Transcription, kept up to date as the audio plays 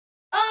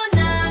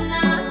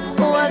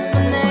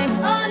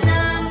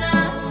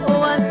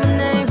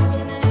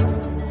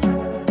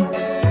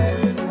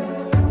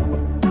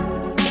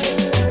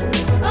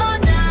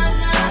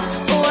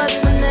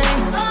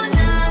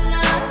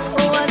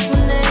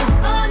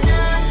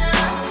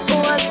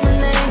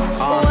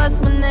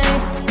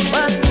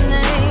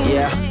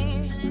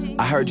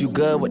Heard you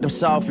good with them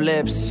soft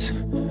lips.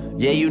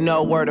 Yeah, you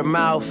know word of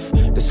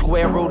mouth. The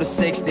square root of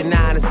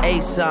 69 is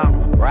 8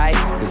 something, right?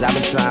 Cause I've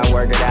been trying to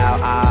work it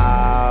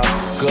out.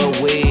 Good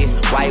weed,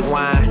 white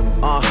wine.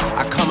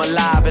 I come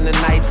alive in the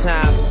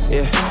nighttime.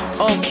 Yeah,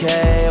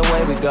 okay,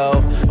 away we go.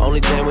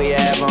 Only thing we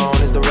have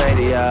on is the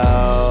radio.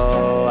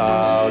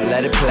 Oh,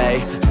 let it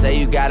play. Say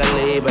you gotta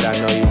leave, but I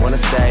know you wanna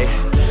stay.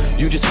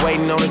 You just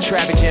waiting on the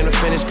traffic jam to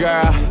finish,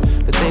 girl.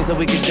 The things that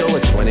we could do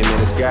in 20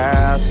 minutes,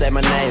 girl. Say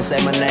my name,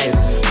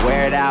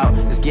 wear it out.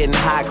 It's getting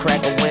hot,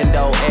 crack a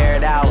window, air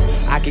it out.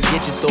 I could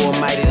get you through a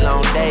mighty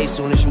long day.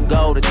 Soon as you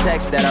go, the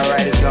text that I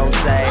write is gonna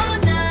say, oh,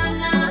 nah,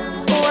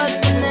 nah. What's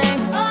my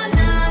name? Oh,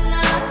 nah,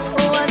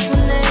 nah. What's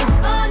my name?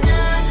 Oh,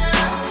 nah,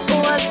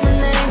 nah. What's my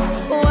name?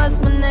 What's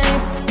my name?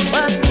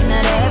 What's my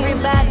name?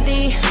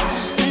 Everybody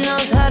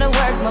knows how to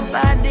work my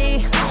body,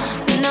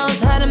 knows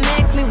how to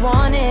make me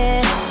want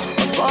it.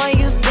 But boy,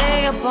 you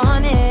stay up on